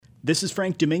This is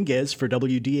Frank Dominguez for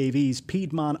WDAV's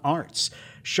Piedmont Arts.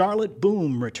 Charlotte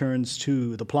Boom returns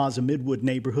to the Plaza Midwood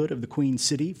neighborhood of the Queen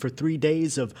City for 3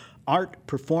 days of art,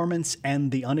 performance, and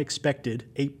the unexpected,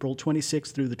 April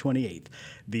 26th through the 28th.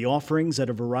 The offerings at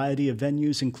a variety of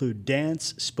venues include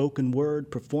dance, spoken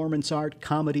word, performance art,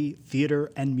 comedy,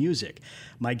 theater, and music.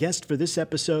 My guest for this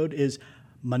episode is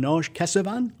Manoj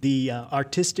Kesavan, the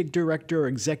artistic director,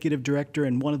 executive director,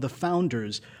 and one of the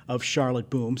founders of Charlotte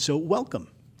Boom. So welcome.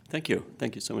 Thank you.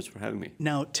 Thank you so much for having me.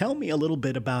 Now, tell me a little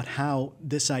bit about how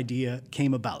this idea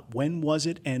came about. When was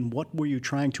it, and what were you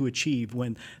trying to achieve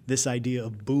when this idea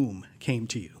of Boom came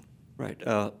to you? Right.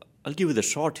 I'll give you the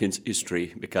short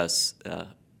history because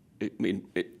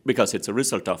it's a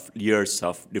result of years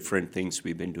of different things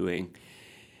we've been doing.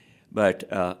 But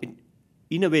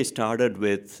in a way, started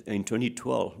in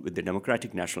 2012 with the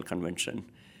Democratic National Convention,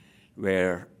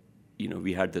 where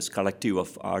we had this collective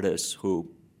of artists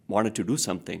who wanted to do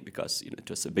something because it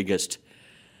was the biggest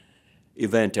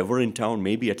event ever in town,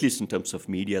 maybe at least in terms of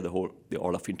media.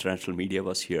 All of international media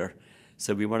was here.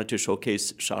 So we wanted to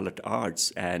showcase Charlotte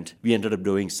arts, and we ended up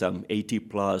doing some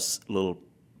 80-plus little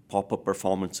pop-up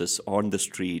performances on the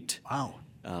street. Wow.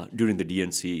 During the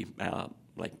DNC,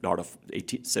 like a lot of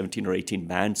 17 or 18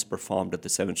 bands performed at the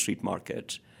 7th Street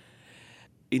Market.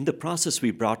 In the process,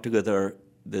 we brought together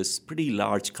this pretty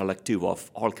large collective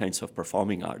of all kinds of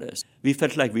performing artists. We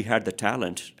felt like we had the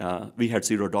talent. We had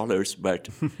 $0, but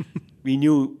we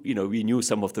knew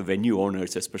some of the venue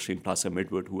owners, especially in Plaza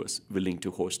Midwood, who was willing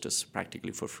to host us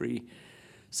practically for free.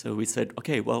 So we said,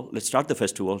 okay, well, let's start the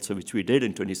festival, which we did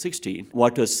in 2016.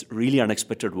 What was really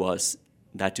unexpected was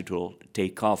that it will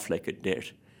take off like it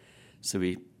did. So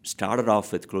we started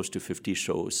off with close to 50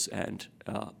 shows, and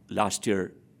last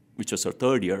year, which was our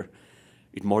third year,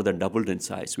 it more than doubled in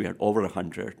size. We had over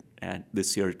 100, and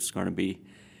this year it's going to be,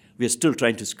 we're still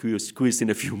trying to squeeze in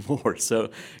a few more,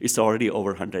 so it's already over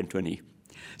 120.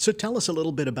 So tell us a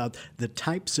little bit about the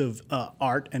types of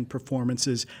art and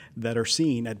performances that are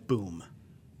seen at Boom.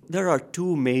 There are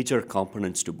two major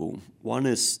components to Boom. One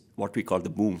is what we call the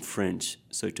Boom Fringe,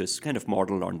 so it is kind of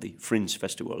modeled on the Fringe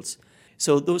festivals.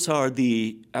 So those are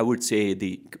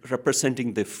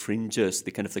representing the fringes,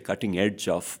 the kind of the cutting edge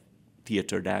of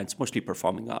theater, dance, mostly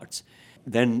performing arts.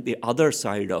 Then the other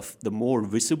side of the more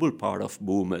visible part of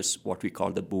Boom is what we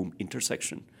call the Boom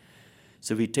intersection.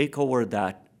 So we take over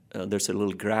that. There's a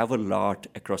little gravel lot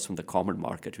across from the Common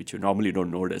Market, which you normally don't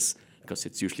notice because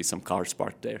it's usually some cars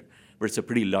parked there. But it's a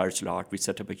pretty large lot. We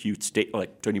set up a huge stage,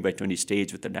 like 20 by 20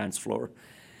 stage with a dance floor.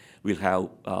 We'll have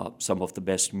some of the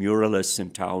best muralists in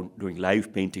town doing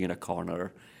live painting in a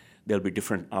corner. There'll be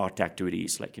different art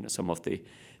activities, like some of the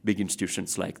big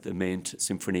institutions like the Mint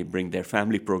Symphony bring their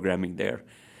family programming there.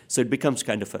 So it becomes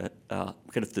kind of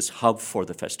this hub for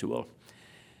the festival.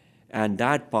 And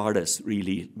that part is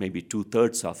really maybe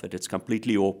 2/3 of it. It's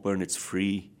completely open, it's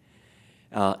free.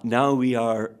 Now we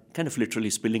are kind of literally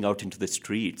spilling out into the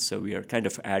streets. So we are kind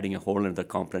of adding a whole other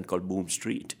component called Boom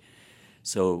Street.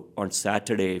 So on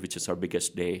Saturday, which is our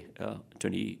biggest day,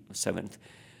 27th,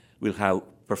 we'll have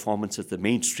performances at the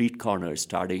main street corners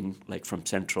starting like from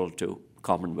Central to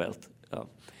Commonwealth.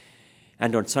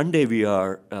 And on Sunday, we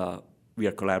are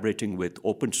collaborating with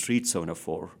Open Street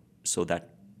 704 so that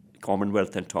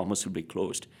Commonwealth and Thomas will be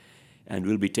closed. And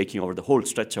we'll be taking over the whole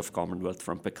stretch of Commonwealth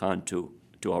from Pecan to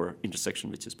our intersection,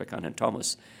 which is Pecan and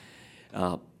Thomas.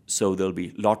 So there'll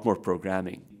be a lot more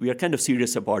programming. We are kind of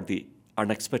serious about the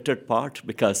unexpected part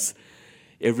because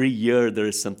every year there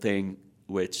is something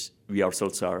which we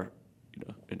ourselves are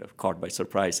caught by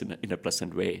surprise in a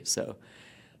pleasant way. So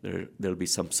there'll be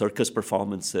some circus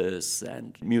performances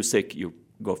and music. You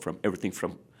go from everything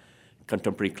from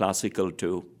contemporary classical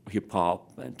to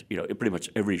hip-hop and pretty much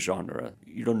every genre.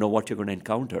 You don't know what you're going to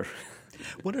encounter.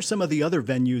 What are some of the other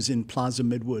venues in Plaza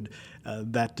Midwood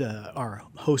that are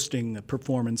hosting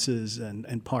performances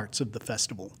and parts of the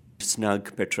festival?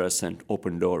 Snug, Petrus, and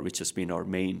Open Door, which has been our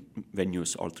main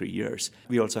venues all 3 years.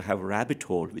 We also have Rabbit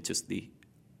Hole, which is the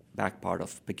back part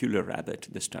of Peculiar Rabbit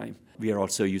this time. We are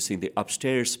also using the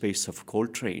upstairs space of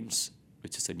Coltrane's,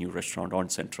 which is a new restaurant on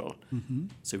Central. Mm-hmm.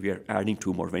 So we are adding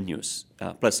 2 more venues.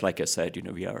 Plus, like I said,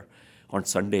 we are on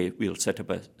Sunday, we'll set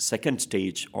up a second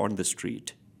stage on the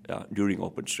street during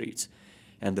open streets.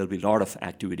 And there'll be a lot of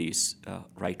activities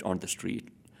right on the street,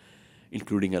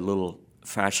 including a little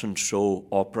fashion show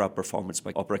opera performance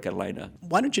by Opera Carolina.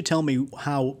 Why don't you tell me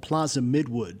how Plaza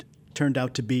Midwood turned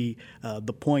out to be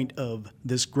the point of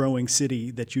this growing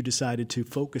city that you decided to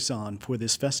focus on for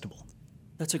this festival?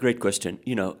 That's a great question.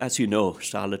 As you know,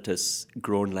 Charlotte has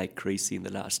grown like crazy in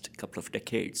the last couple of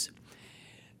decades.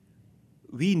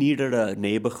 We needed a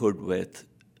neighborhood with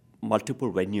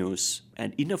multiple venues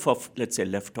and enough of, let's say,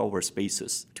 leftover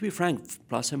spaces. To be frank,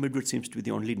 Plaza Midwood seems to be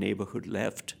the only neighborhood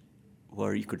left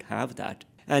where you could have that.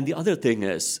 And the other thing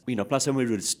is, Plaza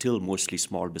Midwood is still mostly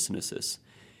small businesses.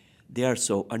 They are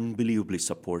so unbelievably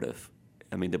supportive.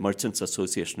 I mean, the Merchants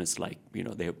Association is like,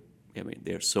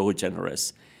 they're so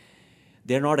generous.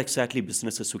 They're not exactly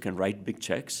businesses who can write big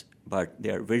checks, but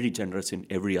they are very generous in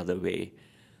every other way.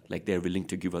 Like they're willing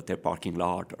to give up their parking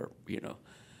lot or,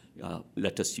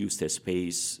 let us use their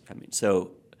space. I mean,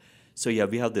 so yeah,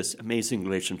 we have this amazing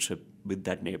relationship with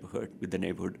that neighborhood, with the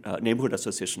neighborhood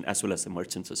association as well as the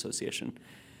Merchants Association.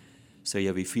 So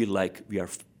yeah, we feel like we are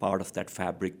part of that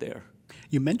fabric there.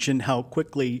 You mentioned how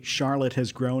quickly Charlotte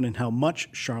has grown and how much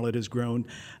Charlotte has grown.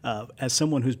 As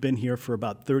someone who's been here for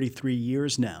about 33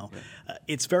 years now,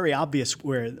 it's very obvious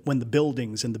when the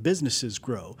buildings and the businesses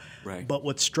grow. Right. But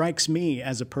what strikes me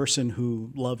as a person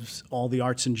who loves all the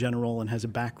arts in general and has a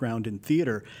background in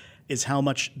theater is how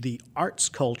much the arts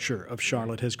culture of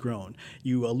Charlotte has grown.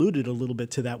 You alluded a little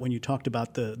bit to that when you talked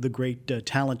about the great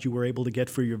talent you were able to get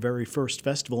for your very first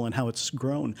festival and how it's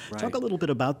grown. Right. Talk a little bit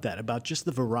about that, about just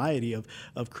the variety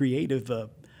of creative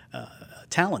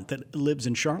talent that lives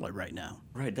in Charlotte right now.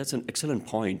 Right, that's an excellent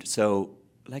point. So,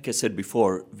 like I said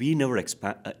before, we never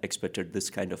expected this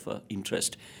kind of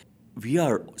interest. We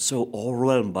are so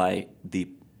overwhelmed by the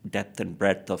depth and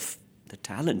breadth of the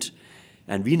talent.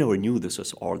 And we never knew this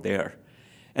was all there.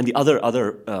 And the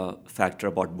other factor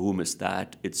about Boom is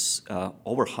that it's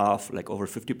over half, like over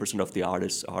 50% of the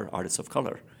artists are artists of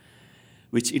color,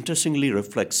 which interestingly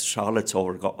reflects Charlotte's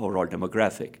overall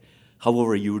demographic.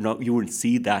 However, you wouldn't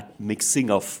see that mixing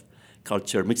of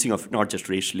culture, mixing of not just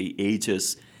racially,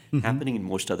 ages, happening in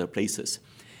most other places.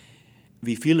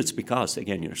 We feel it's because,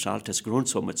 again, Charlotte has grown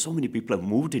so much. So many people have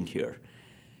moved in here.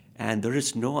 And there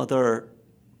is no other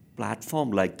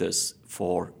platform like this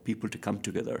for people to come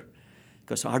together,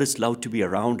 because artists love to be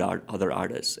around other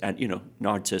artists, and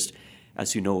not just,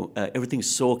 as you know, everything's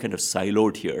so kind of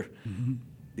siloed here.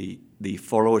 Mm-hmm. The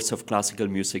followers of classical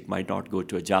music might not go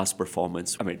to a jazz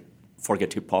performance. I mean,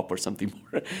 forget hip hop or something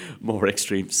more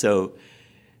extreme. So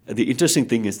the interesting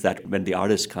thing is that when the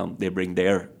artists come, they bring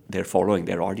their following,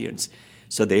 their audience,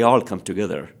 so they all come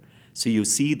together. So you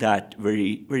see that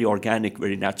very very organic,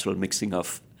 very natural mixing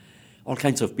of all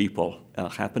kinds of people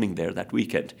happening there that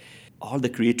weekend. All the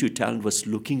creative talent was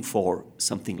looking for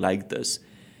something like this.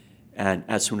 And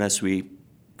as soon as we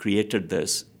created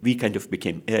this, we kind of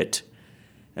became it.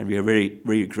 And we are very,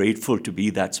 very grateful to be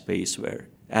that space where,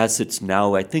 as it's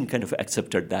now, I think, kind of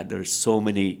accepted that there's so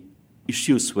many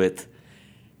issues with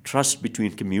trust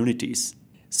between communities.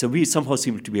 So we somehow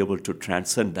seem to be able to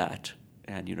transcend that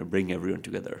and, bring everyone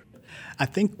together. I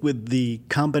think with the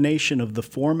combination of the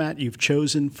format you've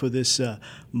chosen for this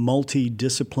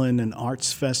multidiscipline and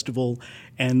arts festival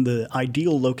and the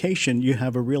ideal location, you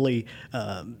have a really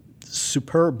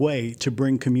superb way to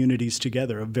bring communities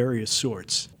together of various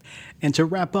sorts. And to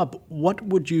wrap up, what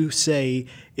would you say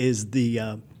is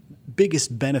the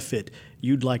biggest benefit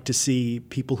you'd like to see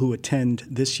people who attend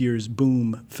this year's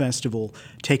Boom Festival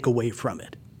take away from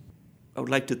it? I would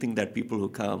like to think that people who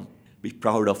come be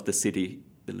proud of the city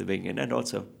they're living in, and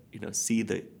also, see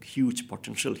the huge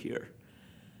potential here.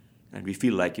 And we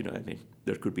feel like,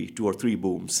 there could be 2 or 3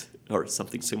 booms or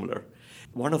something similar.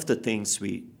 One of the things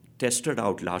we tested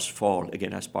out last fall,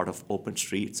 again, as part of Open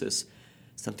Streets, is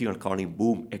something we're calling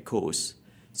Boom Echoes.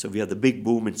 So we have the big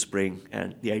boom in spring,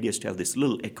 and the idea is to have these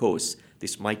little echoes,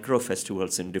 these micro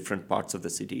festivals in different parts of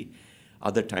the city,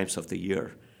 other times of the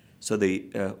year. So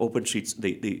the Open Streets,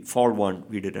 the fall one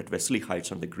we did at Wesley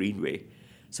Heights on the Greenway.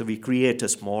 So we create a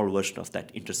small version of that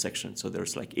intersection. So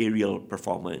there's like aerial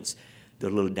performance, the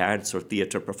little dance or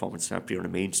theater performance happening on the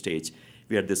main stage.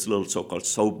 We had this little so-called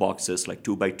soap boxes, like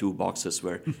 2x2 boxes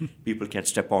where people can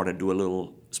step on and do a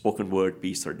little spoken word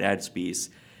piece or dance piece.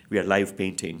 We had live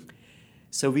painting.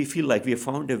 So we feel like we have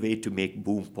found a way to make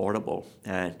Boom portable,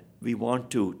 and we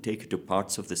want to take it to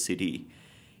parts of the city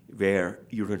where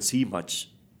you don't see much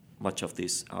of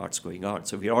these arts going on.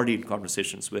 So we're already in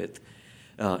conversations with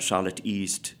Charlotte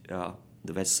East,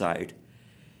 the West Side.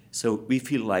 So we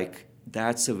feel like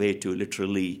that's a way to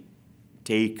literally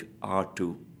take art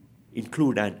to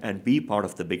include and be part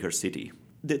of the bigger city.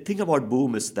 The thing about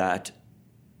Boom is that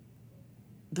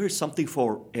there is something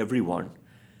for everyone.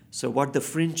 So what the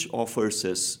Fringe offers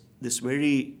is this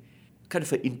very kind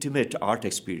of an intimate art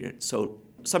experience. So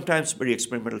sometimes very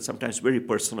experimental, sometimes very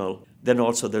personal. Then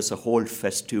also there's a whole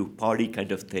festive party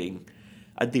kind of thing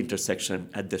at the intersection,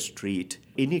 at the street.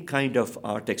 Any kind of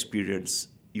art experience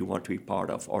you want to be part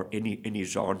of, or any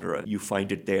genre, you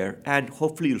find it there. And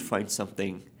hopefully you'll find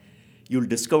something, you'll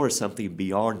discover something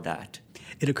beyond that.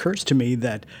 It occurs to me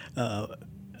that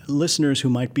listeners who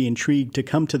might be intrigued to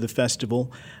come to the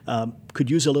festival could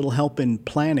use a little help in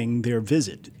planning their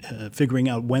visit, figuring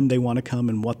out when they want to come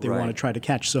and what they want to try to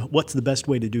catch. So what's the best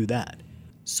way to do that?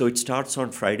 So it starts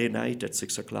on Friday night at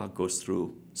 6 o'clock, goes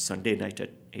through Sunday night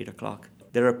at 8 o'clock.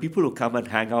 There are people who come and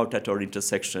hang out at our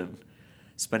intersection,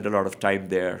 spend a lot of time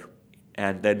there,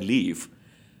 and then leave.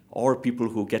 Or people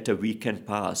who get a weekend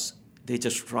pass, they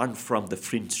just run from the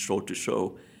fringe show to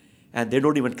show, and they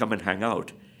don't even come and hang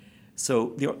out. So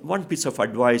one piece of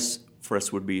advice for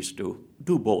us would be is to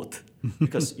do both,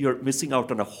 because you're missing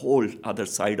out on a whole other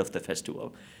side of the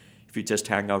festival. If you just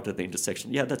hang out at the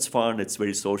intersection, yeah, that's fun, it's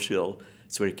very social,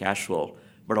 it's very casual,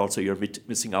 but also you're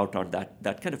missing out on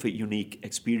that kind of a unique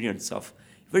experience of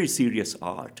very serious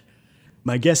art.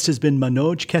 My guest has been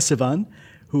Manoj Kesavan,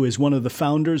 who is one of the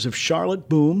founders of Charlotte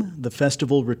Boom. The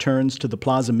festival returns to the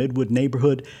Plaza Midwood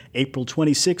neighborhood April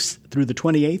 26th through the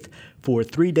 28th for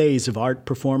 3 days of art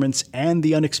performance and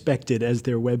the unexpected, as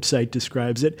their website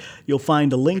describes it. You'll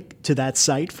find a link to that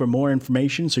site for more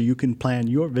information so you can plan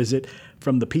your visit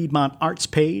from the Piedmont Arts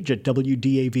page at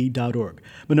wdav.org.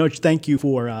 Manoj, thank you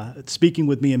for speaking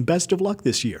with me, and best of luck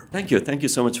this year. Thank you. Thank you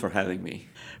so much for having me.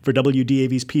 For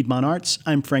WDAV's Piedmont Arts,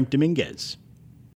 I'm Frank Dominguez.